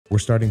We're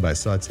starting by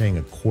sauteing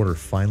a quarter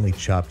finely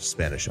chopped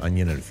Spanish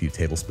onion and a few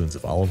tablespoons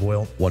of olive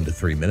oil, 1 to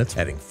 3 minutes,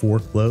 adding 4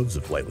 cloves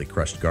of lightly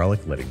crushed garlic,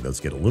 letting those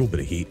get a little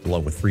bit of heat,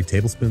 along with 3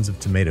 tablespoons of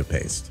tomato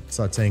paste.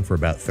 Sauteing for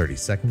about 30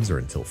 seconds or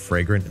until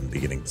fragrant and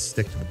beginning to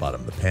stick to the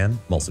bottom of the pan.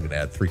 I'm also going to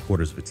add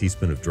 3/4 of a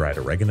teaspoon of dried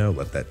oregano,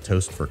 let that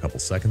toast for a couple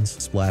seconds.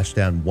 Splash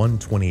down 1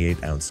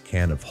 28-ounce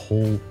can of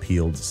whole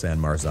peeled San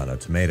Marzano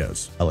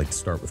tomatoes. I like to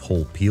start with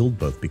whole peeled,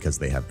 both because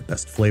they have the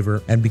best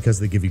flavor and because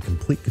they give you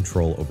complete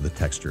control over the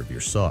texture of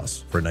your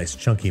sauce. For a nice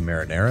chunky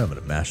marinara, I'm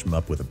going to mash them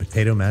up with a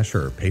potato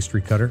masher or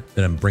pastry cutter.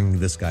 Then I'm bringing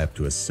this guy up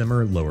to a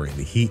simmer, lowering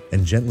the heat,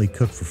 and gently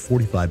cook for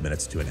 45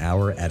 minutes to an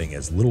hour, adding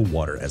as little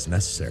water as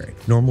necessary.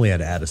 Normally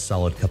I'd add a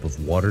solid cup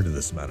of water to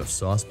this amount of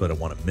sauce, but I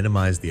want to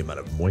minimize the amount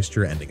of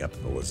moisture ending up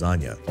in the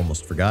lasagna.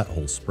 Almost forgot, a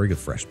whole sprig of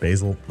fresh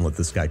basil, and let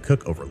this guy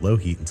cook over low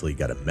heat until you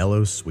got a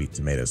mellow, sweet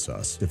tomato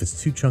sauce. If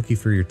it's too chunky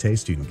for your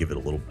taste, you can give it a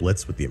little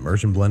blitz with the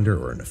immersion blender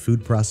or in a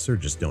food processor.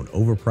 Just don't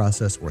over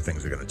process or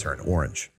things are going to turn orange.